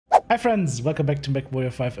Hi friends, welcome back to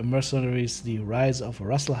Mechwarrior 5 Mercenaries, the Rise of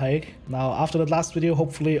Rasalhague. Now, after that last video,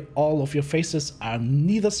 hopefully all of your faces are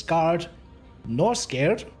neither scarred nor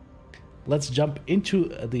scared. Let's jump into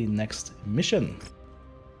the next mission.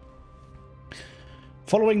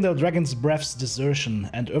 Following the Dragon's Breath's desertion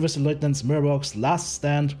and Overseer Lieutenant Murborg's last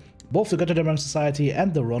stand, both the Götterdämmerung Society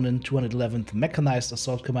and the Ronin 211th Mechanized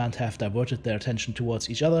Assault Command have diverted their attention towards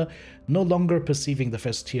each other, no longer perceiving the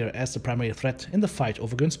first tier as the primary threat in the fight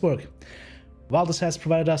over Günzburg. While this has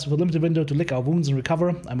provided us with a limited window to lick our wounds and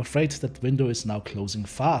recover, I'm afraid that the window is now closing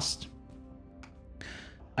fast.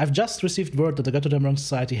 I've just received word that the Götterdämmerung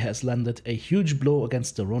Society has landed a huge blow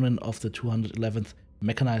against the Ronin of the 211th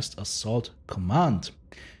Mechanized Assault Command.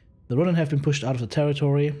 The Ronin have been pushed out of the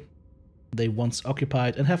territory they once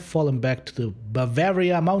occupied and have fallen back to the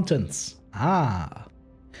Bavaria Mountains. Kelsva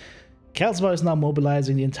is now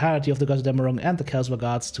mobilizing the entirety of the Götterdämmerung and the Kelsva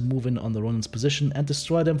guards to move in on the Ronin's position and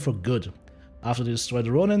destroy them for good. After they destroy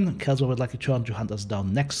the Ronin, Kelsva would likely turn to hunt us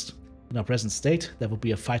down next. In our present state, that would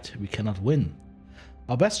be a fight we cannot win.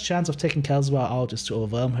 Our best chance of taking Kelsva out is to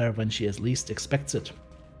overwhelm her when she least expects it,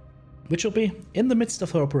 which will be in the midst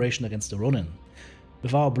of her operation against the Ronin.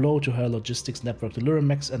 With our blow to her logistics network, the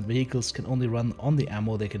Luremechs and vehicles can only run on the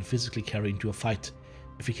ammo they can physically carry into a fight.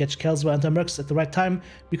 If we catch Kelsva and her mercs at the right time,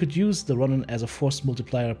 we could use the Ronin as a force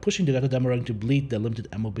multiplier, pushing the Götterdämmerung to bleed their limited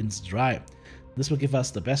ammo bins dry. This will give us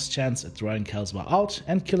the best chance at drawing Kelsva out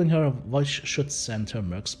and killing her, which should send her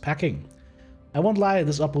mercs packing. I won't lie,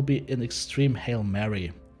 this op will be an extreme Hail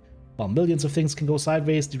Mary. While millions of things can go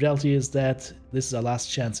sideways, the reality is that this is our last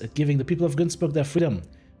chance at giving the people of Günzburg their freedom.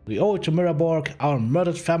 We owe it to Miraborg, our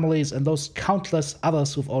murdered families, and those countless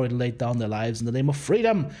others who've already laid down their lives in the name of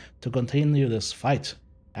freedom to continue this fight.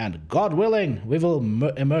 And God willing, we will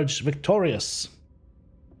emerge victorious.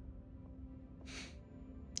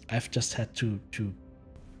 I've just had to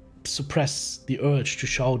suppress the urge to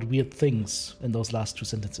shout weird things in those last two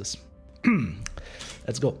sentences.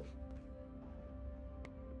 Let's go.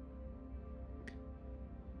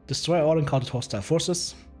 Destroy all encountered hostile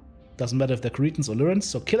forces. Doesn't matter if they're Cretans or Lurens,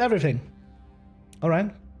 so kill everything. Alright.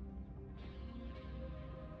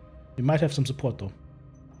 We might have some support though.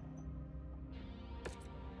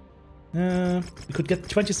 We could get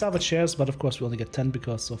 20 salvage shares, but of course we only get 10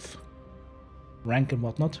 because of rank and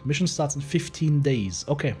whatnot. Mission starts in 15 days.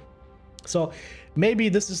 Okay. So maybe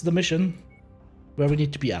this is the mission where we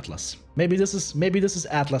need to be Atlas. Maybe this is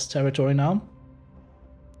Atlas territory now.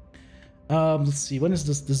 Let's see, when is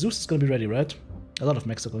this? The Zeus is gonna be ready, right? A lot of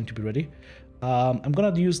mechs are going to be ready. I'm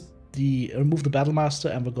gonna remove the Battle Master,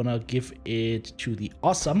 and we're gonna give it to the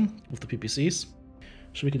Awesome with the PPCs.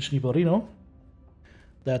 So we can Schnieberino.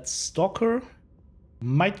 That Stalker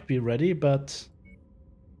might be ready, but...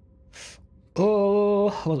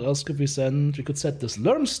 Oh, what else could we send? We could set this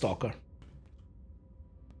Lurm Stalker.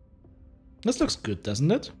 This looks good,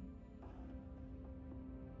 doesn't it?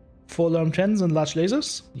 4 Lurm 10s and large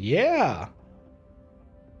lasers? Yeah!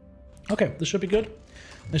 Okay, this should be good.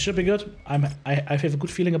 This should be good. I have a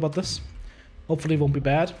good feeling about this. Hopefully it won't be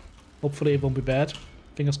bad. Hopefully it won't be bad.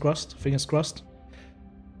 Fingers crossed. Fingers crossed.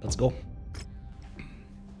 Let's go.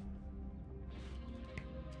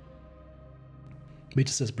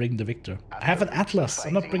 Meter says bring the Victor. I have an Atlas.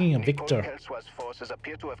 I'm not bringing a Victor. Kelsva's forces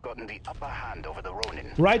appear to have gotten the upper hand over the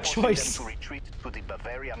Ronin. Right choice. To retreat to the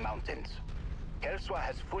Bavaria Mountains. Kelsva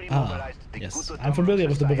has fully mobilized the yes, I'm familiar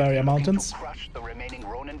with the Bavaria Mountains. To crush the remaining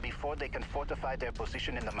Ronin before they can fortify their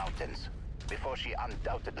position in the mountains. Before she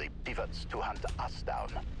undoubtedly pivots to hunt us down.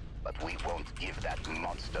 But we won't give that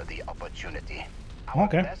monster the opportunity. Our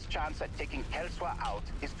best chance at taking Kelsva out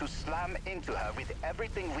is to slam into her with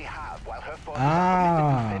everything we have while her forces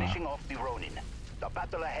are committed to finishing off the Ronin. The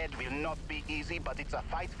battle ahead will not be easy, but it's a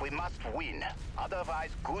fight we must win.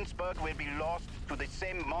 Otherwise, Günzburg will be lost to the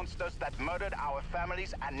same monsters that murdered our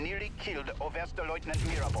families and nearly killed Oberstleutnant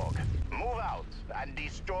Miraborg. Move out and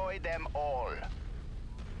destroy them all.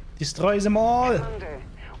 Destroy them all! Commander,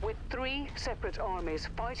 with 3 separate armies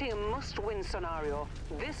fighting a must-win scenario,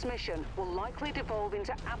 this mission will likely devolve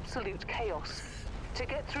into absolute chaos. To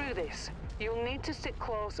get through this, you'll need to stick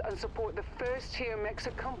close and support the first-tier mechs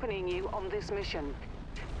accompanying you on this mission.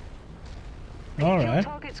 Pick your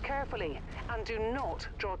targets carefully and do not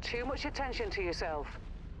draw too much attention to yourself.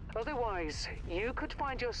 Otherwise, you could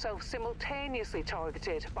find yourself simultaneously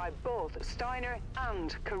targeted by both Steiner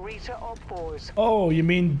and Karita Op4s. Oh, you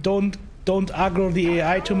mean don't aggro the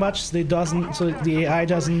AI too much so the AI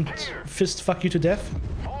doesn't fist fuck you to death?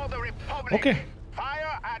 For the Republic, okay.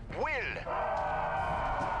 Fire at will.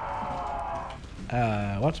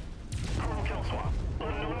 What? Colonel Kelsva,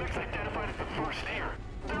 unknown mechs identified as the first tier.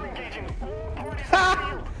 They're engaging all parties.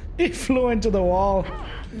 He flew into the wall.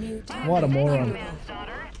 What a moron.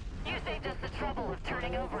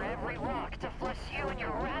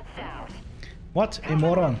 What a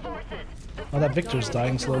moron. Oh, that Victor's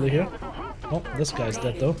dying slowly here. Oh, this guy's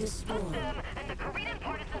dead though.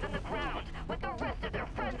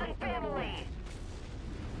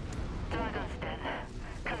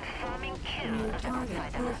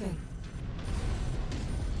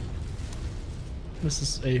 This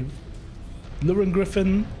is a Lurin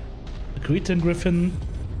Griffin, a Cretan Griffin.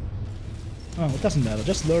 Oh, it doesn't matter.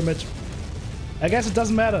 Just lurm it. I guess it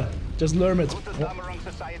doesn't matter. Just lurm it.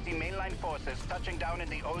 Society mainline forces touching down in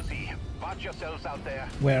the OZ. Watch yourselves out there.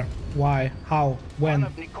 Where? Why? How? When?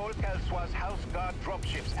 One of Nicole Kelswa's house guard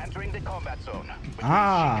dropships entering the combat zone. Which means she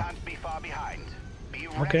can't be far behind. Be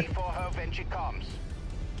ready for her when she comes.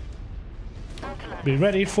 Be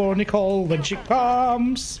ready for Nicole when she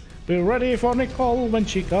comes. Be ready for Nicole when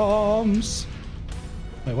she comes.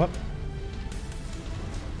 Wait, what?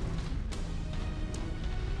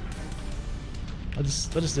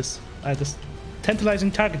 What is this? This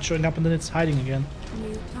tantalizing target showing up and then it's hiding again.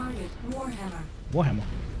 New target, Warhammer. Warhammer.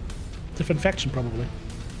 Different faction, probably.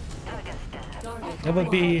 That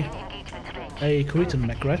would be a Cretan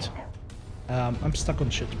mech, right? I'm stuck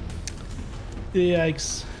on shit.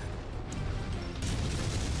 Yikes.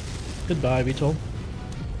 Goodbye, Vito.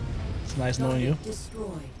 It's nice knowing you.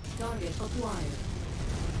 Destroyed. Target acquired.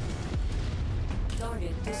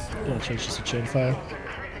 Target destroyed. Gonna change this to chain fire.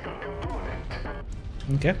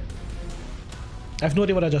 Okay. I have no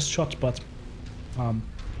idea what I just shot, but not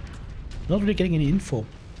really getting any info.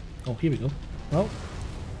 Oh, here we go. Well,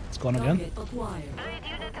 it's gone again.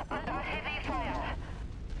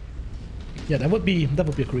 Yeah, that would be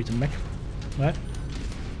a Cretan mech, right?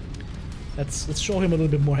 Let's show him a little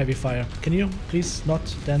bit more heavy fire. Can you please not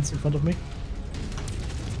dance in front of me?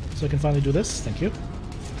 So I can finally do this. Thank you.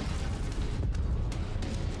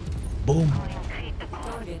 Boom.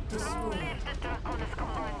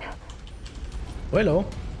 Oh, hello.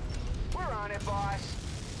 We're on it, boss.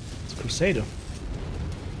 It's a Crusader.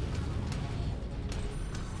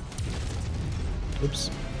 Oops.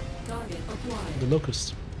 The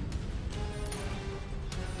Locust.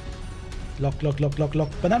 Lock, lock, lock, lock, lock.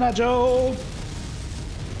 Banana Joe!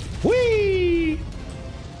 Whee!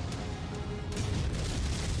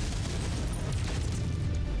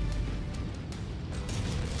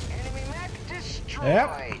 Enemy mech destroyed. Yep.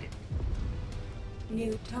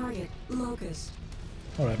 New target, Locust.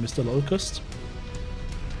 Alright, Mr. Locust.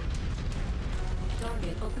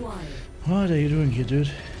 Target acquired. What are you doing here,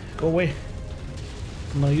 dude? Go away.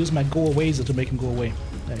 I'm gonna use my go aways to make him go away.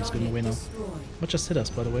 Yeah, he's going away now. What just hit us,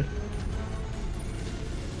 by the way?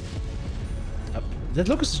 That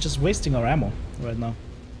Locust is just wasting our ammo right now.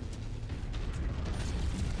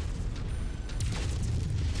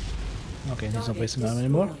 Okay, he's not wasting ammo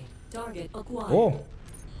anymore. Oh!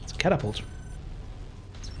 It's a catapult.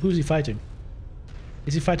 Who's he fighting?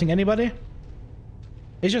 Is he fighting anybody?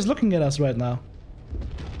 He's just looking at us right now.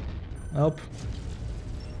 Nope.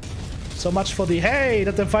 So much for the hey!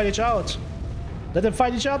 Let them fight each out! Let them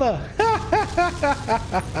fight each other!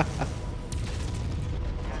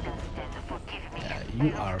 Yeah,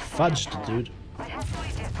 you are fudged, dude. I'm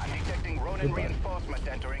detecting Ronin reinforcement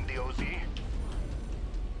entering the OZ.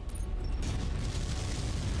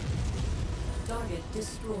 Target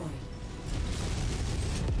destroyed.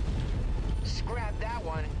 Scrap that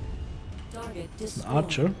one. Target destroyed.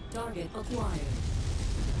 Archer. Target acquired.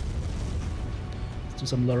 Let's do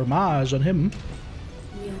some larmage on him.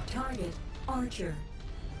 New target, Archer.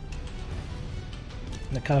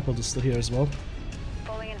 And the catapult is still here as well.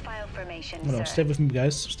 Fully in file formation, Oh, no, sir. stay with me,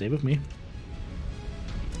 guys. Stay with me.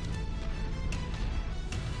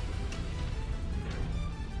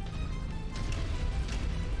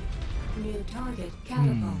 New target,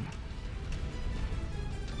 Catapult.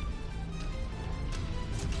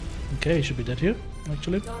 Okay, he should be dead here,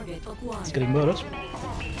 actually. Target acquired. He's getting murdered.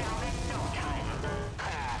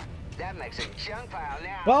 That makes a junk pile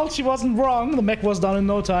now. Well, she wasn't wrong. The mech was done in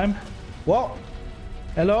no time. Whoa.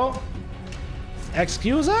 Hello?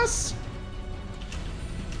 Excuse us?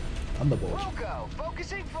 Thunderbolt. Loco,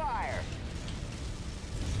 focusing fire.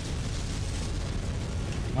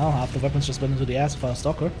 Well, half the weapons just went into the ass of our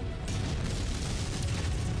stalker.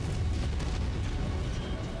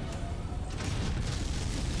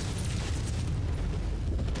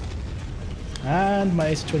 And my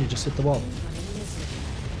AC-20 just hit the wall.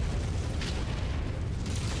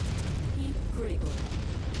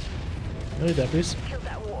 Really there, please. Killed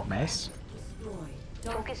that walker. Nice.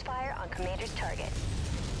 Focus fire on commander's target.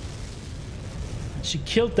 She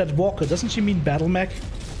killed that walker. Doesn't she mean battle mech?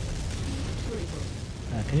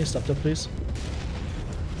 Can you stop that, please?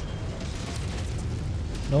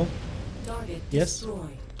 No? Target Yes?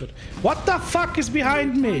 destroyed. Good. What the fuck is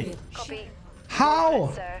behind me? Target Copy.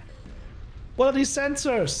 How? Sir. What are these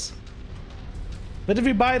sensors? Where did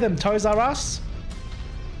we buy them? Toys R Us?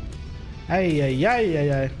 Ay, ay, ay,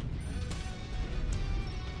 ay, ay.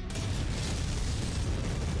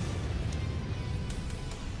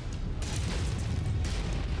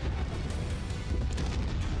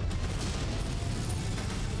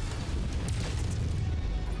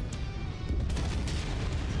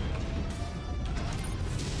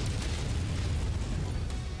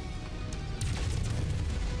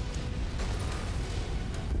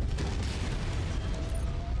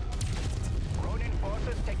 Ronin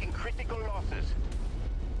forces taking critical losses.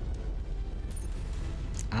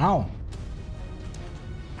 Ow.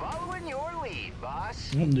 Following your lead, boss.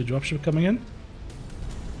 The dropship coming in.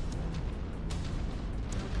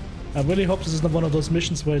 I really hope this is not one of those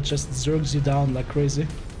missions where it just zergs you down like crazy.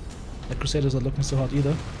 The Crusaders are looking so hot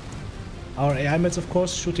either. Our AI mates, of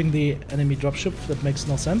course, shooting the enemy dropship. That makes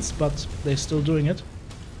no sense, but they're still doing it.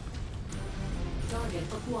 Target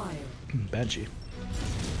acquired. Banshee.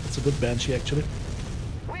 It's a good Banshee, actually.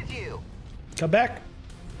 With you. Come back!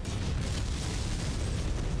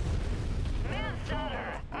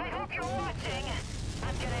 Manslaughter, I hope you're watching.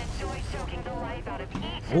 I'm gonna enjoy choking the life out of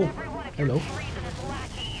each Oh, and every one of hello. your treasonous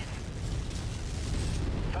lackeys.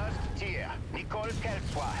 First tier. Nicole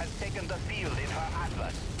Kelswa has taken the field in her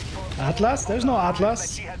Atlas. For Atlas? There's no that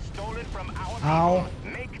Atlas. she has stolen from our Ow.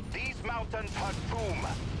 people, make these mountains her tomb.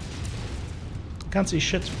 Can't see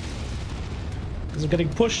shit. Because I'm getting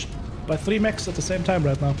pushed by 3 mechs at the same time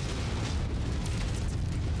right now.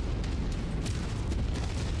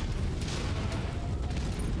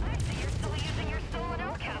 I see you're still using your stolen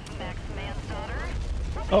LCAP mechs, Manslaughter.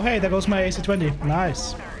 Oh hey, there goes my AC-20.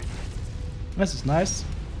 Nice. This is nice.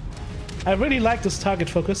 I really like this target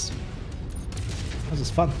focus. This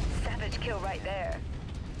is fun. Savage kill right there.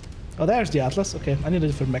 Oh, there's the Atlas. Okay, I need a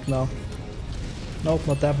different mech now. Nope,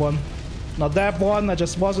 not that one. Not that one. I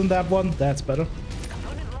just wasn't that one. That's better.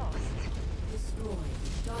 Component lost. Destroyed.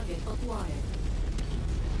 Target acquired.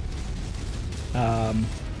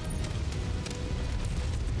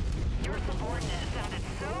 Your subordinate sounded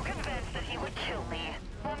so convinced that he would kill me.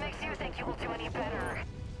 What makes you think you will do any better?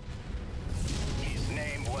 His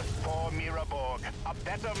name was Thor Miraborg, a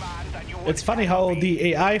better man than you would It's funny ever how be.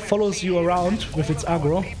 the AI follows you around with its All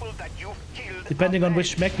aggro. our people that you've killed Depending on are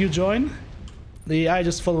which dead. mech you join, the AI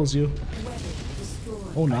just follows you. Weapon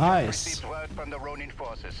destroyed. Oh, nice. Received word from the Ronin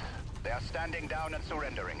forces. They are standing down and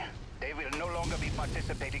surrendering. They will no longer be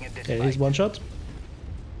participating in this Okay, fight. he's one shot.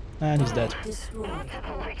 And he's dead. Destroyed.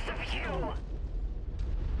 The likes of you.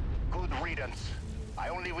 Good riddance. I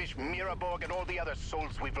only wish Miraborg and all the other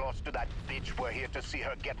souls we've lost to that bitch were here to see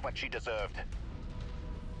her get what she deserved.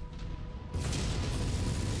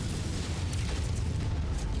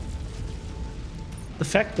 The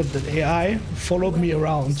fact that the AI followed me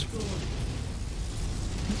around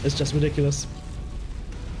is just ridiculous.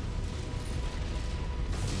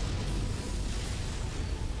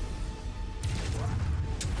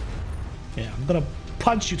 Yeah, I'm gonna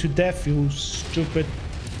punch you to death, you stupid...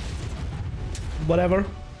 whatever.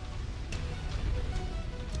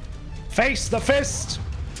 Face the fist!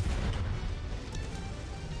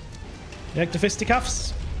 You like the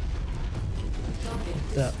fisticuffs? Target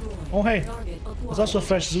Yeah. destroyed. Oh hey, Target there's acquired. also a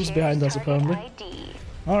fresh Zeus behind us apparently. ID.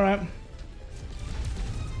 Alright.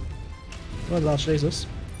 Well, large lasers.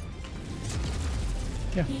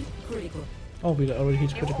 Yeah. Heat critical. Oh, we already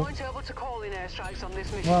hit You critical. weren't able to call in airstrikes on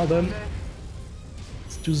this mission. Well then. Commander.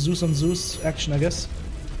 Let's do Zeus on Zeus action, I guess.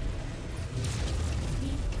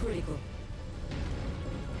 Heat critical.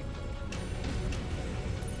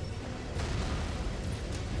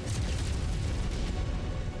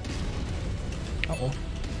 Uh-oh.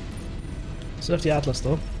 Still have the Atlas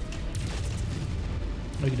though.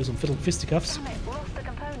 We can do some fisticuffs. Damn it, lost the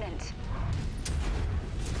component.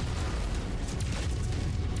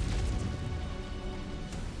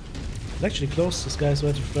 It's actually close, this guy's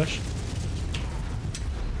ready to flash.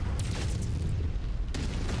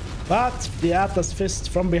 But the Atlas fist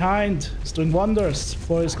from behind is doing wonders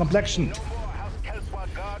for his complexion. No more House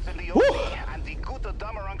Kelswa guards in the Woo! OC, and the Gutha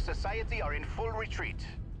Damarang Society are in full retreat.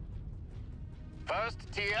 First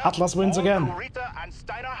tier, Atlas wins all again. Kurita and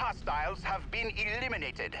Steiner hostiles have been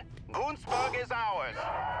eliminated. Gunsberg is ours.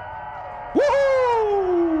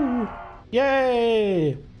 Woohoo!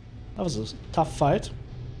 Yay! That was a tough fight.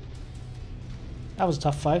 That was a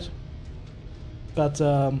tough fight. But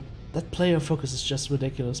that player focus is just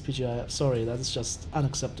ridiculous, PGI. I'm sorry, that is just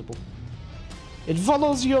unacceptable. It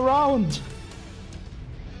follows you around!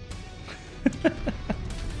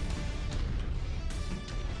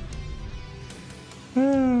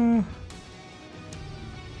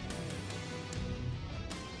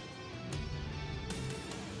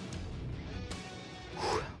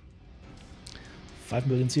 $5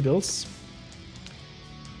 million C-bills.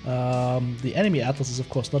 The enemy Atlas is of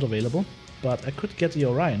course not available, but I could get the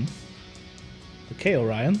Orion. The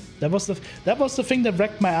K-Orion. That was the thing that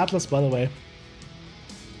wrecked my Atlas, by the way.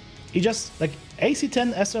 He just, like,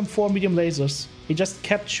 AC-10 SM4 medium lasers. He just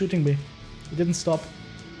kept shooting me. He didn't stop.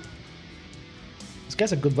 These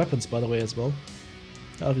guys are good weapons, by the way, as well.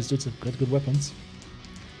 All these dudes have good weapons.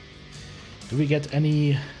 Do we get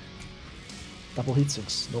any double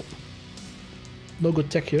heatsinks? Nope. No good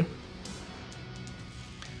tech here.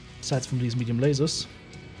 Besides from these medium lasers.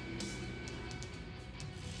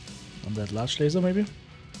 On that large laser, maybe?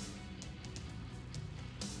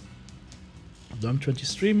 Worm 20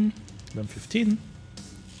 stream, Worm 15.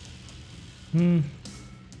 And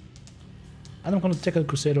I'm gonna take a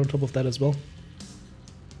Crusader on top of that as well.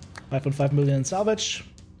 5.5 million in salvage,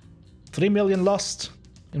 3 million lost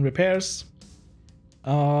in repairs.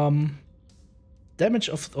 Damage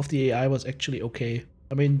of the AI was actually okay.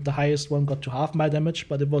 I mean, the highest one got to half my damage,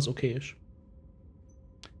 but it was okay-ish.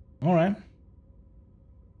 Alright.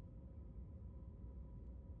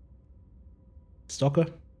 Stalker.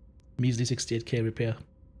 Measly 68k repair.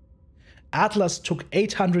 Atlas took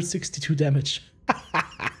 862 damage.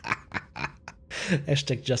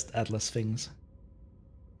 Hashtag just Atlas things.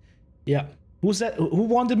 Yeah. Who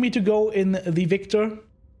wanted me to go in the Victor?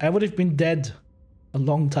 I would have been dead a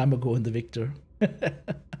long time ago in the Victor.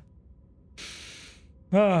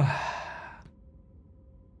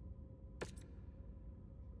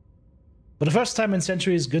 For the first time in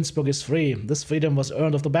centuries, Günzburg is free. This freedom was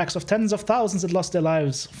earned off the backs of tens of thousands that lost their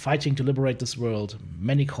lives fighting to liberate this world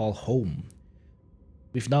many call home.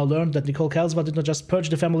 We've now learned that Nicole Kelsva did not just purge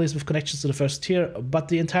the families with connections to the first tier, but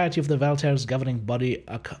the entirety of the Valtair's governing body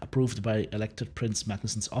approved by elected Prince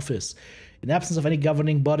Magnussen's office. In absence of any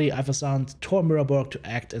governing body, I've assigned Tor Miraborg to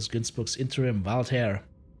act as Günzburg's interim Valtair.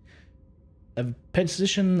 A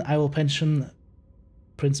position I will pension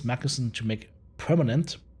Prince Magnussen to make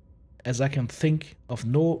permanent, as I can think of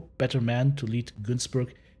no better man to lead Günzburg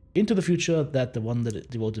into the future than the one that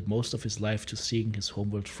devoted most of his life to seeing his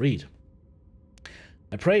homeworld freed.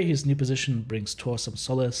 I pray his new position brings Tor some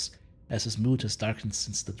solace, as his mood has darkened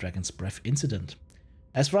since the Dragon's Breath incident.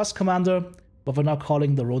 As for us, Commander, what we're now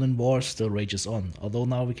calling the Ronin War still rages on, although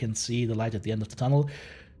now we can see the light at the end of the tunnel.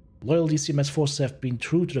 Loyal DCMS forces have been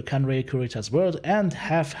true to the Kanrei Kuritas world and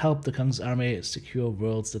have helped the Kang's army secure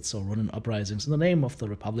worlds that saw Ronin uprisings in the name of the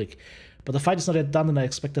Republic. But the fight is not yet done, and I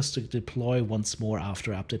expect us to deploy once more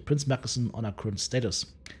after I update Prince Magnussen on our current status.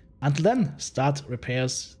 Until then, start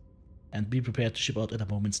repairs and be prepared to ship out at a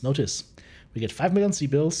moment's notice. We get 5 million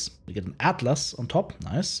C-bills, we get an Atlas on top,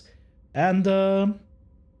 nice, and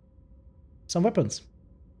some weapons.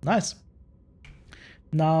 Nice.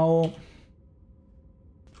 Now,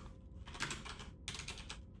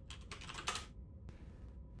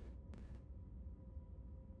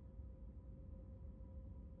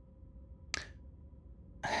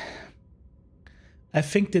 I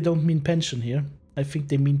think they don't mean pension here. I think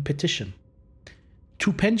they mean petition.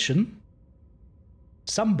 To pension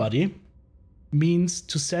somebody means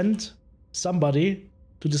to send somebody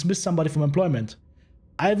to dismiss somebody from employment.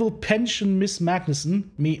 I will pension Miss Magnussen,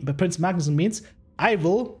 Prince Magnussen means I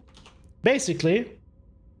will basically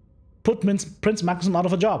put Prince Magnussen out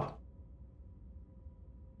of a job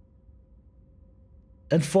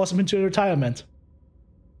and force him into retirement.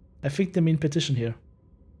 I think they mean petition here.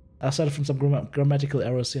 Aside from some grammatical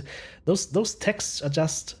errors here. Those texts are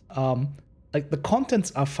just, like, the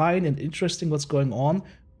contents are fine and interesting what's going on,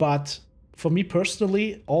 but for me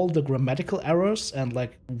personally, all the grammatical errors and,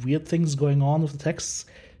 like, weird things going on with the texts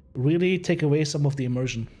really take away some of the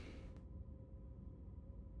immersion.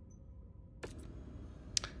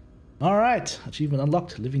 Alright, achievement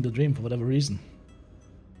unlocked, living the dream for whatever reason.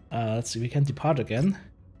 Let's see, we can depart again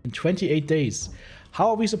in 28 days.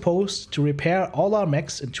 How are we supposed to repair all our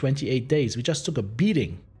mechs in 28 days? We just took a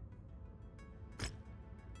beating.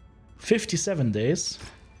 57 days.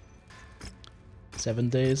 7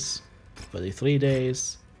 days. 33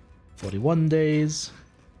 days. 41 days.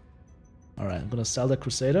 Alright, I'm gonna sell the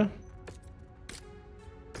Crusader.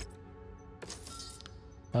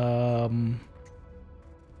 That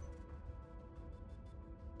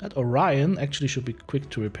Orion actually should be quick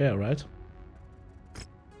to repair, right?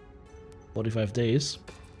 45 days.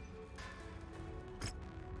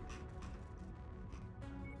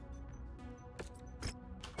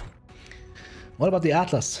 What about the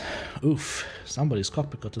Atlas? Oof, somebody's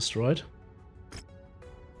cockpit got destroyed.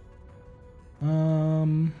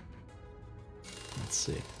 Let's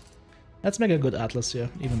see. Let's make a good Atlas here,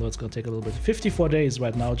 even though it's gonna take a little bit. 54 days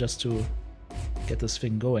right now just to get this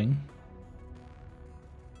thing going.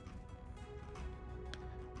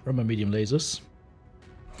 Remember medium lasers.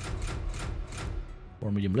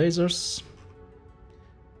 More medium lasers.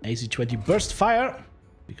 AC-20 burst fire,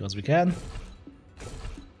 because we can.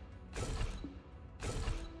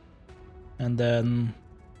 And then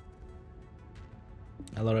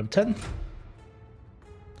LRM-10. Do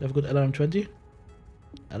I have a good LRM-20?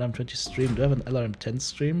 LRM-20 stream. Do I have an LRM-10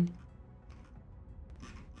 stream?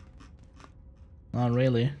 Not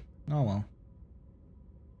really. Oh well.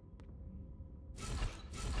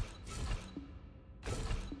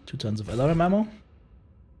 Two tons of LRM ammo.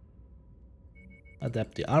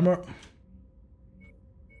 Adapt the armor.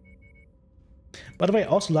 By the way,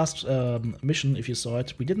 also last mission, if you saw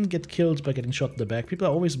it, we didn't get killed by getting shot in the back. People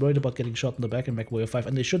are always worried about getting shot in the back in Mechwarrior 5,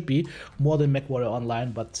 and they should be more than Mechwarrior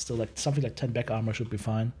Online, but still, like something like 10 back armor should be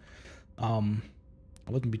fine. I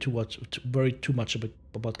wouldn't be worried too much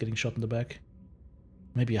about getting shot in the back.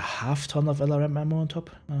 Maybe a half ton of LRM ammo on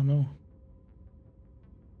top. I don't know.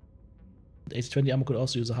 The AC-20 ammo could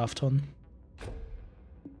also use a half ton.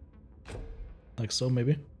 Like so,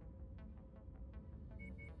 maybe.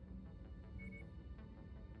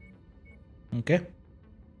 Okay.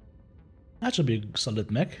 That should be a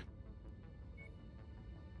solid mech.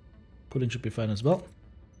 Cooling should be fine as well.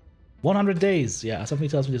 100 days. Yeah, something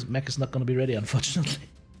tells me this mech is not going to be ready, unfortunately.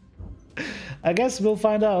 I guess we'll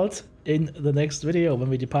find out in the next video when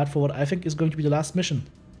we depart for what I think is going to be the last mission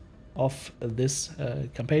of this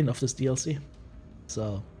campaign, of this DLC.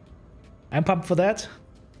 So, I'm pumped for that.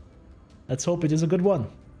 Let's hope it is a good one.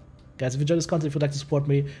 Guys, if you enjoyed this content, if you'd like to support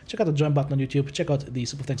me, check out the join button on YouTube, check out the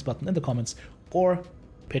super thanks button in the comments, or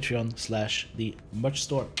Patreon/the merch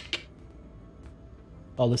store.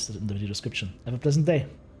 All listed in the video description. Have a pleasant day.